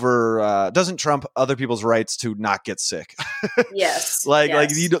trump other people's rights to not get sick. Yes.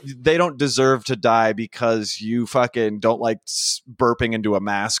 They don't deserve to die because you fucking don't like burping into a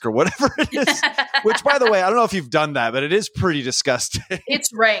mask or whatever it is. Which, by the way, I don't know if you've done that, but it is pretty disgusting.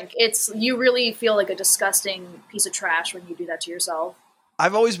 It's rank. You really feel like a disgusting piece of trash when you do that to yourself.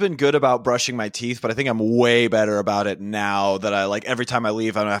 I've always been good about brushing my teeth, but I think I'm way better about it now that I like every time I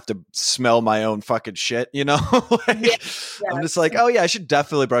leave, I don't have to smell my own fucking shit, I'm just like, oh yeah, I should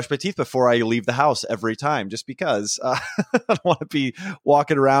definitely brush my teeth before I leave the house every time, just because I don't want to be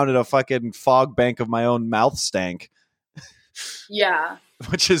walking around in a fucking fog bank of my own mouth stank. Yeah.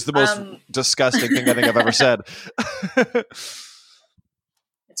 Which is the most disgusting thing I think I've ever said.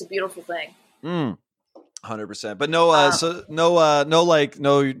 It's a beautiful thing. 100%, but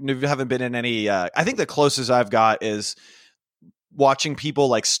you haven't been in any. I think the closest I've got is watching people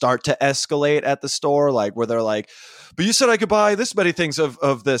like start to escalate at the store, like where they're like, "But you said I could buy this many things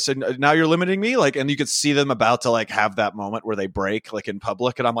of this, and now you're limiting me." Like, and you could see them about to like have that moment where they break, like in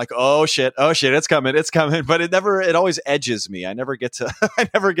public, and I'm like, "Oh shit, it's coming." But it always edges me. I never get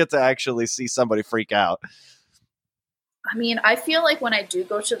to actually see somebody freak out. I mean, I feel like when I do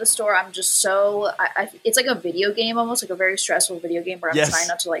go to the store, I'm just so it's like a video game, almost like a very stressful video game where I'm trying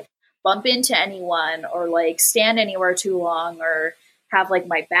not to like bump into anyone or like stand anywhere too long or have like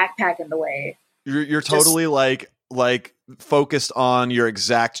my backpack in the way. You're totally like focused on your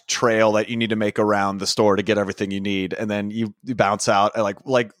exact trail that you need to make around the store to get everything you need, and then you bounce out and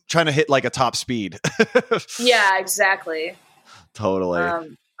like trying to hit like a top speed. Yeah, exactly. Totally.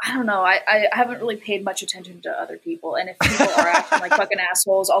 I don't know. I haven't really paid much attention to other people. And if people are acting like fucking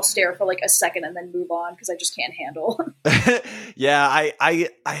assholes, I'll stare for like a second and then move on because I just can't handle. Yeah, I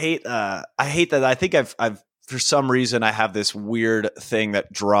hate that. I think I've for some reason I have this weird thing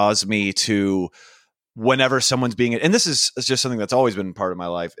that draws me to whenever someone's being, and this is just something that's always been part of my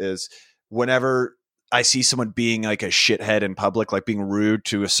life, is whenever I see someone being like a shithead in public, like being rude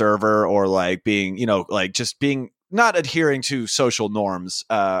to a server or like being, like just being not adhering to social norms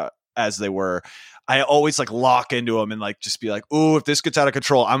as they were, I always like lock into them and like just be like, "Ooh, if this gets out of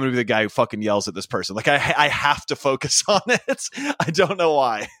control, I'm gonna be the guy who fucking yells at this person." Like I have to focus on it. I don't know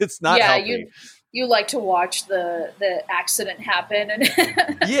why. It's not healthy. You like to watch the accident happen and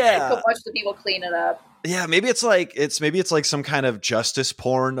watch the people clean it up. Yeah, maybe it's like some kind of justice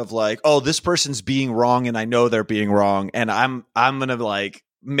porn of like, oh, this person's being wrong and I know they're being wrong, and I'm gonna like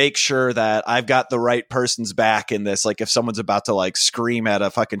make sure that I've got the right person's back in this. Like if someone's about to like scream at a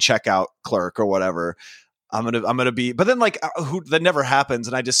fucking checkout clerk or whatever, I'm gonna be, but then like that never happens,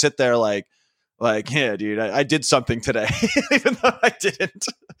 and I just sit there like yeah, dude, I did something today, even though I didn't.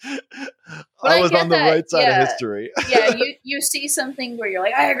 But I was on the that. right side of history. Yeah, you see something where you're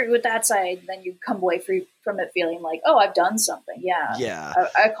like, I agree with that side, and then you come away from it feeling like, oh, I've done something. Yeah,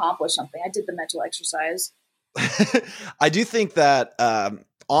 I accomplished something. I did the mental exercise. I do think that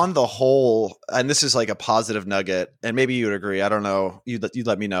on the whole, and this is like a positive nugget, and maybe you would agree. I don't know. You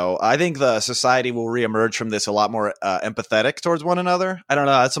let me know. I think the society will reemerge from this a lot more empathetic towards one another. I don't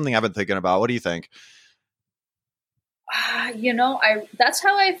know. That's something I've been thinking about. What do you think? That's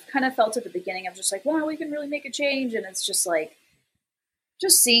how I kind of felt at the beginning. I'm just like, wow, we can really make a change, and it's just like,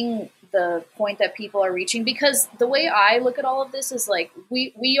 just seeing the point that people are reaching. Because the way I look at all of this is like,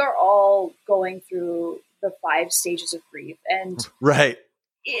 we are all going through the 5 stages of grief, and right.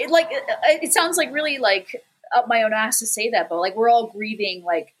 It sounds like really like up my own ass to say that, but like we're all grieving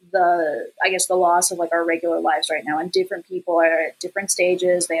like the loss of like our regular lives right now, and different people are at different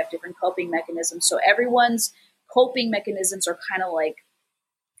stages. They have different coping mechanisms. So everyone's coping mechanisms are kind of like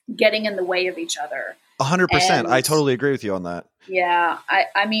getting in the way of each other. 100%. I totally agree with you on that. Yeah.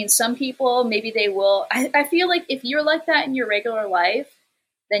 I mean, some people, maybe they will. I feel like if you're like that in your regular life,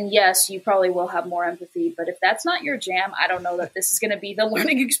 then yes, you probably will have more empathy. But if that's not your jam, I don't know that this is going to be the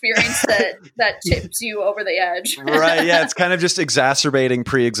learning experience that tips you over the edge. Right. Yeah. It's kind of just exacerbating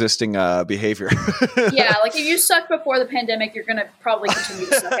pre-existing behavior. Yeah. Like if you sucked before the pandemic, you're going to probably continue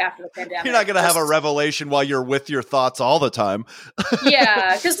to suck after the pandemic. You're not going to have a revelation while you're with your thoughts all the time.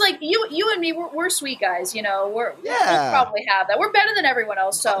 Yeah. Because like you and me, we're sweet guys. You know, we'll probably have that. We're better than everyone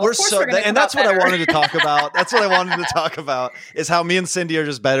else. So and that's what I wanted to talk about. That's what I wanted to talk about is how me and Cindy are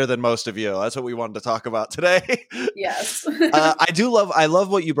just better than most of you. That's what we wanted to talk about today. Yes. I love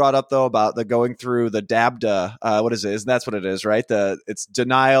what you brought up though about the going through the DABDA. What is it? That's what it is, right? It's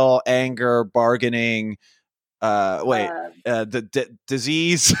denial, anger, bargaining. The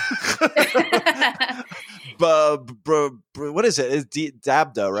disease. What is it? It's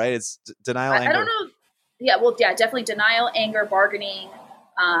DABDA, right? It's denial, anger. I don't know. Yeah, well, yeah, definitely denial, anger, bargaining.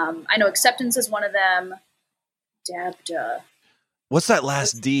 I know acceptance is one of them. DABDA. What's that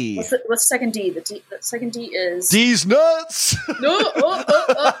last D? What's the second D? The second D is... D's nuts! No!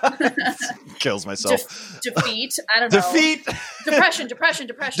 Kills myself. Defeat? I don't know. Defeat!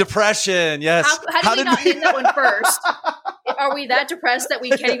 Depression, yes. How did we not name that one first? Are we that depressed that we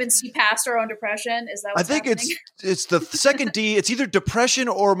can't even see past our own depression? Is that what's happening? It's the second D. It's either depression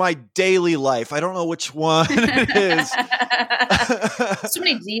or my daily life. I don't know which one it is. So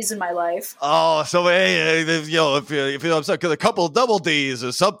many D's in my life. Oh, so hey, if you're upset, a couple double D's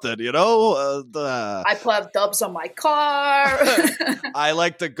or something, you know? I have dubs on my car. I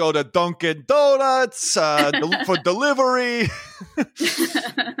like to go to Dunkin' Donuts for delivery.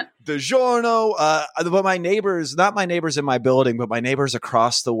 DiGiorno. But my neighbors, not my neighbors in my building, but my neighbors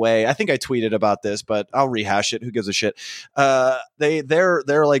across the way. I think I tweeted about this, but I'll rehash it. Who gives a shit?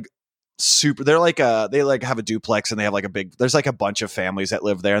 They're like super. They're like they like have a duplex and they have like there's like a bunch of families that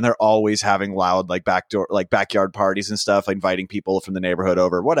live there, and they're always having loud like backyard parties and stuff, like inviting people from the neighborhood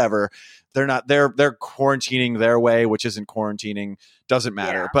over. Whatever. They're quarantining their way, which isn't quarantining. Doesn't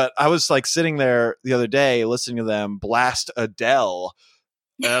matter. Yeah. But I was like sitting there the other day listening to them blast Adele.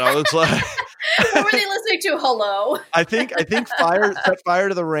 And I was like, what were they listening to? Hello. I think Set Fire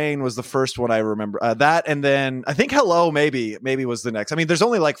to the Rain was the first one I remember. That, and then I think Hello maybe was the next. I mean, there's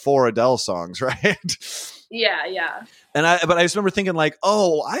only like 4 Adele songs, right? Yeah. But I just remember thinking like,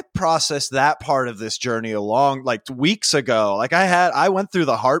 oh, I processed that part of this journey along like weeks ago. Like I went through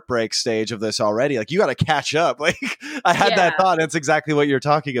the heartbreak stage of this already. Like you got to catch up. Like I had that thought. And it's exactly what you're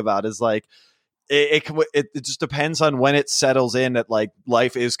talking about. Is like. It just depends on when it settles in that like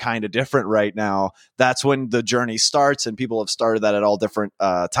life is kind of different right now. That's when the journey starts, and people have started that at all different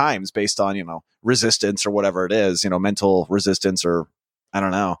times based on, resistance or whatever it is, mental resistance, or I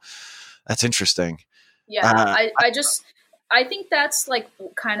don't know. That's interesting. Yeah. I think that's like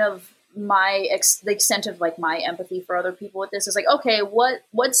kind of the extent of like my empathy for other people with this is like, okay,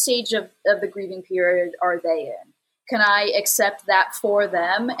 what stage of the grieving period are they in? Can I accept that for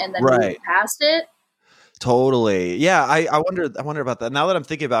them and then move past it? Totally. Yeah. I wonder about that. Now that I'm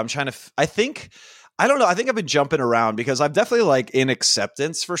thinking about it, I don't know. I think I've been jumping around because I'm definitely like in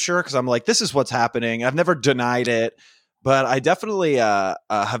acceptance for sure. Cause I'm like, this is what's happening. I've never denied it, but I definitely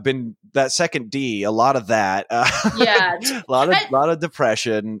have been that second D, a lot of that. Yeah. a lot of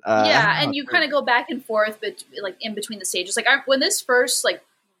depression. And you kind of go back and forth, but like in between the stages, like when this first, like,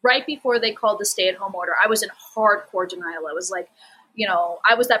 right before they called the stay-at-home order, I was in hardcore denial. I was like,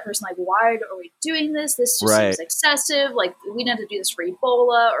 I was that person like, why are we doing this? This just seems excessive. Like, we need to do this for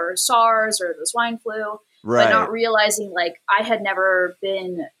Ebola or SARS or the swine flu. Right. but not realizing like I had never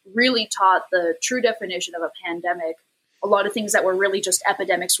been really taught the true definition of a pandemic. A lot of things that were really just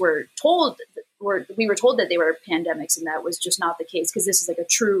epidemics we were told that they were pandemics, and that was just not the case, because this is like a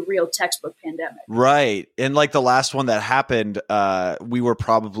true, real textbook pandemic. Right. And like the last one that happened, we were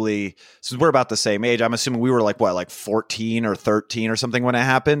probably, since we're about the same age, I'm assuming we were like 14 or 13 or something when it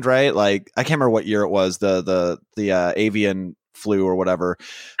happened, right? Like I can't remember what year it was, the avian flu or whatever.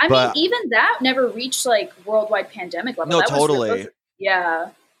 I mean, even that never reached like worldwide pandemic level. No, that totally. Yeah.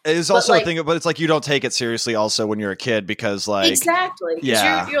 It's also a thing, but it's like you don't take it seriously also when you're a kid, because like exactly.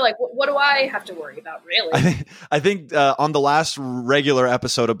 Yeah. You're like, what do I have to worry about, really? I think on the last regular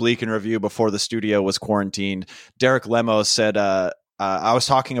episode of Bleak and Review before the studio was quarantined, Derek Lemos said, I was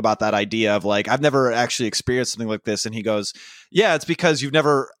talking about that idea of like, I've never actually experienced something like this. And he goes, yeah, it's because you've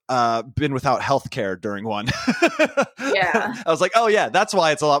never been without healthcare during one. Yeah. I was like, oh yeah, that's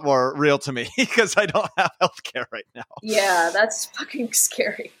why it's a lot more real to me, because I don't have healthcare right now. Yeah, that's fucking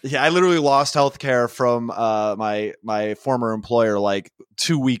scary. Yeah, I literally lost healthcare from my former employer like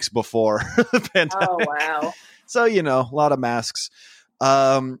 2 weeks before the pandemic. Oh, wow. So, a lot of masks.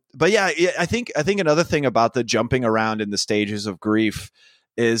 But yeah, I think another thing about the jumping around in the stages of grief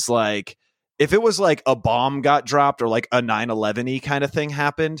is like, if it was like a bomb got dropped or like a 9/11-y kind of thing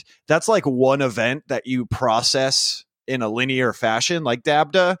happened, that's like one event that you process in a linear fashion, like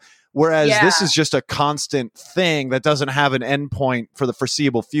Dabda. Whereas this is just a constant thing that doesn't have an endpoint for the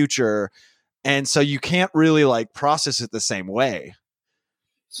foreseeable future. And so you can't really like process it the same way.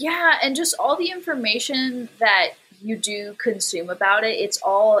 Yeah. And just all the information that you do consume about it, it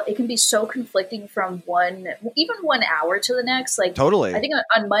can be so conflicting from even 1 hour to the next. Like, totally. I think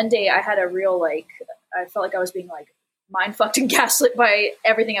on Monday I had a real, like, I felt like I was being like mind fucked and gaslit by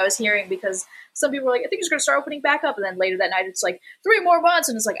everything I was hearing, because some people were like, I think it's going to start opening back up. And then later that night, it's like 3 more months.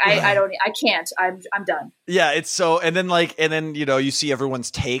 And it's like, I can't, I'm done. Yeah. It's so, and then, you see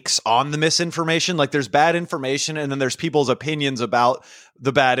everyone's takes on the misinformation. Like there's bad information, and then there's people's opinions about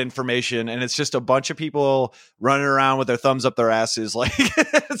the bad information. And it's just a bunch of people running around with their thumbs up their asses. Like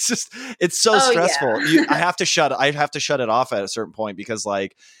it's so stressful. Yeah. I have to shut it off at a certain point, because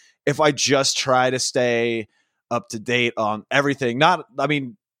like, if I just try to stay up to date on everything, not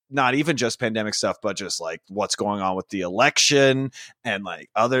even just pandemic stuff, but just like what's going on with the election and like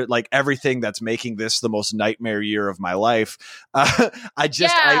other, like everything that's making this the most nightmare year of my life. I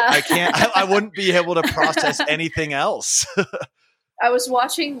can't, I wouldn't be able to process anything else. I was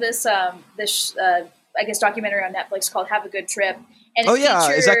watching this I guess documentary on Netflix called Have a Good Trip. And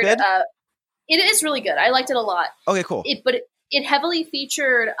is that good? It is really good. I liked it a lot. Okay, cool. It heavily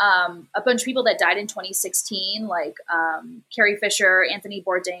featured a bunch of people that died in 2016, like Carrie Fisher, Anthony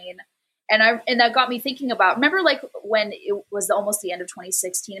Bourdain. And that got me thinking about, remember like when it was almost the end of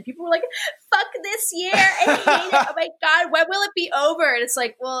 2016 and people were like, fuck this year, I hate it, oh my God, when will it be over? And it's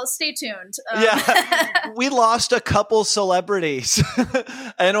like, well, stay tuned. We lost a couple celebrities.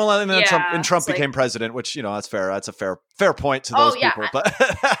 And then Trump became president, which, that's fair. That's a fair point to those people.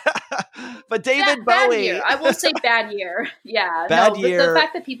 But David Bowie. Bad year. I will say bad year. Yeah. Bad year. The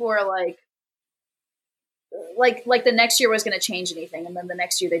fact that people were like the next year was going to change anything, and then the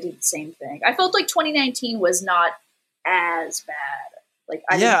next year they did the same thing. I felt like 2019 was not as bad. Like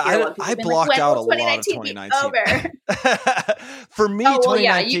I blocked out a lot of 2019. For me,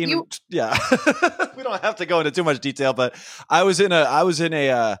 2019. We don't have to go into too much detail, but I was in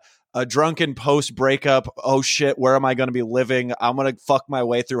a drunken post breakup. Oh shit, where am I going to be living? I'm going to fuck my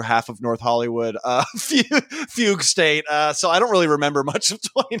way through half of North Hollywood, fugue state. So I don't really remember much of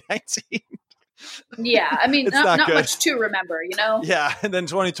 2019. Yeah, I mean, not much to remember, Yeah, and then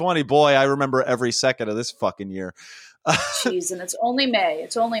 2020, boy, I remember every second of this fucking year. Jeez, and it's only May.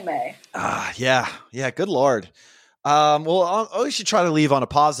 Yeah. Good Lord. Well, we should try to leave on a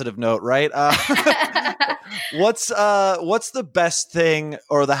positive note, right? What's the best thing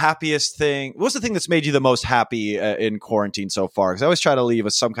or the happiest thing? What's the thing that's made you the most happy in quarantine so far? Because I always try to leave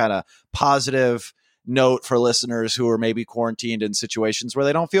with some kind of positive note for listeners who are maybe quarantined in situations where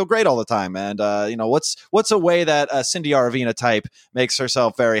they don't feel great all the time. And what's a way that Cindy Aravina type makes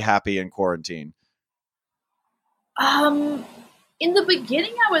herself very happy in quarantine? In the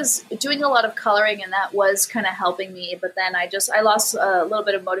beginning, I was doing a lot of coloring, and that was kind of helping me. But then I lost a little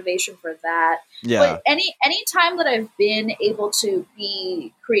bit of motivation for that. Yeah. But any time that I've been able to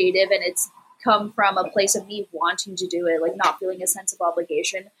be creative, and it's come from a place of me wanting to do it, like not feeling a sense of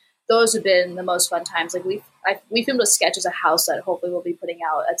obligation, those have been the most fun times. Like we filmed a sketch as a house that hopefully we'll be putting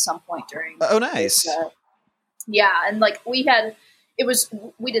out at some point during. Oh, nice. And like we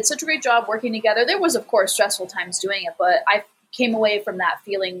did such a great job working together. There was, of course, stressful times doing it, but I came away from that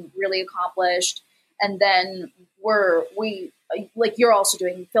feeling really accomplished. and then you're also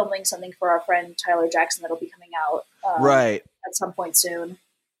filming something for our friend Tyler Jackson that'll be coming out right at some point soon.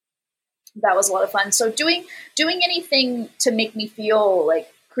 That was a lot of fun. So doing anything to make me feel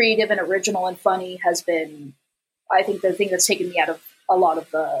like creative and original and funny has been, I think, the thing that's taken me out of a lot of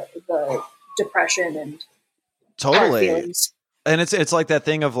the depression and totally feelings. And it's like that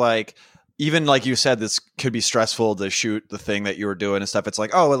thing of like, even like you said, this could be stressful to shoot the thing that you were doing and stuff. It's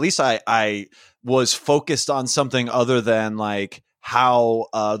like, oh, at least I was focused on something other than like how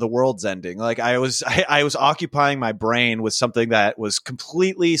the world's ending. Like I was occupying my brain with something that was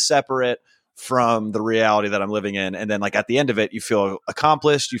completely separate from the reality that I'm living in. And then like at the end of it, you feel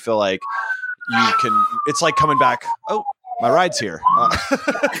accomplished. You feel like you can, it's like coming back. Oh, my ride's here.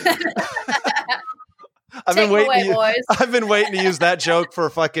 I've been waiting to use that joke for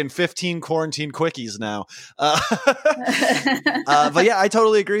fucking 15 quarantine quickies now. But yeah, I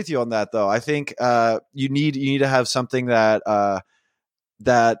totally agree with you on that though. I think you need to have something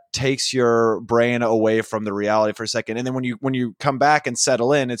that takes your brain away from the reality for a second. And then when you come back and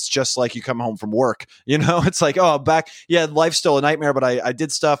settle in, it's just like you come home from work, you know, it's like, oh, back. Yeah. Life's still a nightmare, but I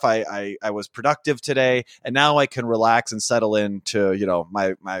did stuff. I was productive today, and now I can relax and settle into, you know,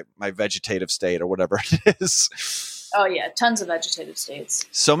 my vegetative state or whatever it is. Oh yeah. Tons of vegetative states.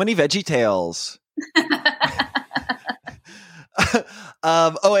 So many veggie tales.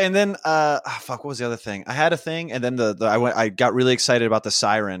 And then what was the other thing? I had a thing, and then I got really excited about the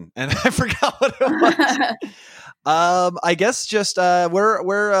siren, and I forgot what it was. I guess just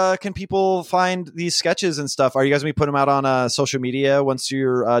where can people find these sketches and stuff? Are you guys gonna be putting them out on social media once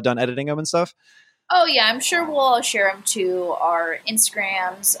you're done editing them and stuff? Oh yeah, I'm sure we'll share them to our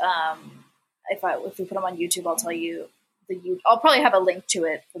Instagrams. If we put them on YouTube, I'll tell you I'll probably have a link to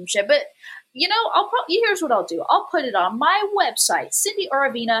it from shit, but. You know, here's what I'll do. I'll put it on my website,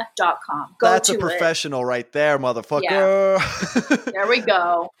 CindyAravina.com. That's a professional right there, motherfucker. Yeah. There we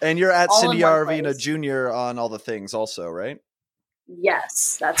go. And you're at Cindy Aravina Jr. on all the things also, right?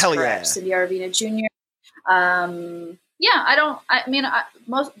 Yes, that's correct. Yeah. Cindy Aravina Jr.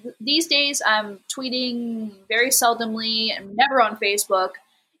 Most these days I'm tweeting very seldomly and never on Facebook,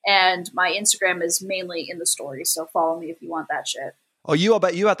 and my Instagram is mainly in the stories, so follow me if you want that shit. Oh, you at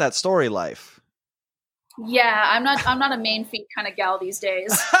that story life. Yeah, I'm not a main feed kind of gal these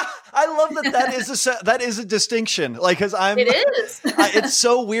days. I love that is a distinction. Like, because it is. It's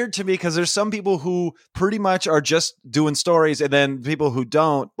so weird to me because there's some people who pretty much are just doing stories, and then people who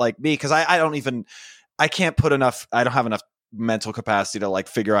don't, like me, because I don't have enough mental capacity to like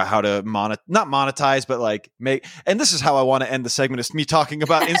figure out how to not monetize, but like make. And this is how I want to end the segment: is me talking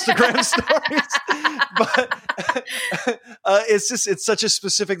about Instagram stories. But it's such a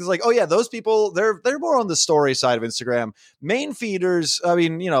specific. It's like, oh yeah, those people they're more on the story side of Instagram. Main feeders. I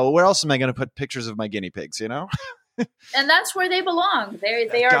mean, you know, where else am I going to put pictures of my guinea pigs? You know. And that's where they belong.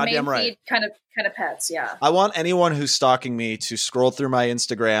 They are main feed kind of pets. Yeah. I want anyone who's stalking me to scroll through my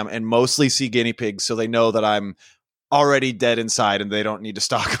Instagram and mostly see guinea pigs, so they know that I'm already dead inside and they don't need to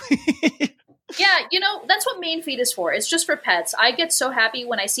stalk me. Yeah, you know, that's what main feed is for. It's just for pets. I get so happy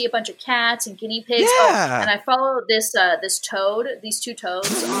when I see a bunch of cats and guinea pigs. Yeah. Oh, and I follow these two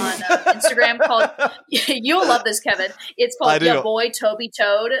toads on Instagram called, you'll love this, Kevin. It's called Your Boy Toby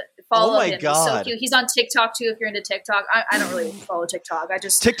Toad. Follow him. God. He's so cute. He's on TikTok too, if you're into TikTok. I don't really follow TikTok. I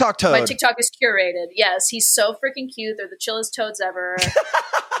just TikTok toad. My TikTok is curated. Yes, he's so freaking cute. They're the chillest toads ever.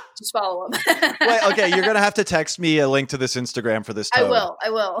 Just follow him. Wait, okay, you're gonna have to text me a link to this Instagram for this toad. I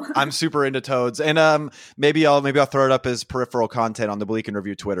will. I'm super into toads, and maybe I'll throw it up as peripheral content on the Bleak and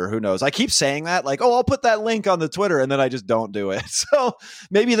Review Twitter. Who knows? I keep saying that, like, oh, I'll put that link on the Twitter, and then I just don't do it. So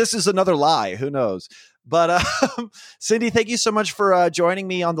maybe this is another lie. Who knows? But Cindy, thank you so much for joining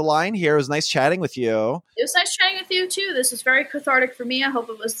me on the line here. It was nice chatting with you. It was nice chatting with you too. This is very cathartic for me. I hope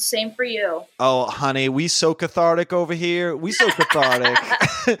it was the same for you. Oh, honey, we so cathartic over here. We so cathartic.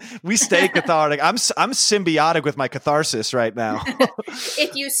 We stay cathartic. I'm symbiotic with my catharsis right now.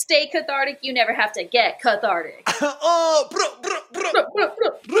 If you stay cathartic, you never have to get cathartic. Oh,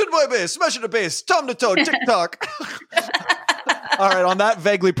 Red boy bass, smashing the bass, Tom the Toad, TikTok. All right, on that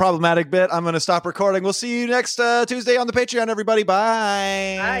vaguely problematic bit, I'm going to stop recording. We'll see you next Tuesday on the Patreon, everybody.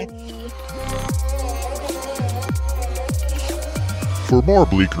 Bye. Bye. For more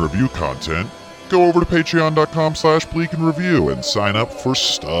Bleak and Review content, go over to patreon.com/Bleak and Review and sign up for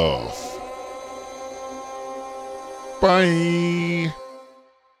stuff. Bye.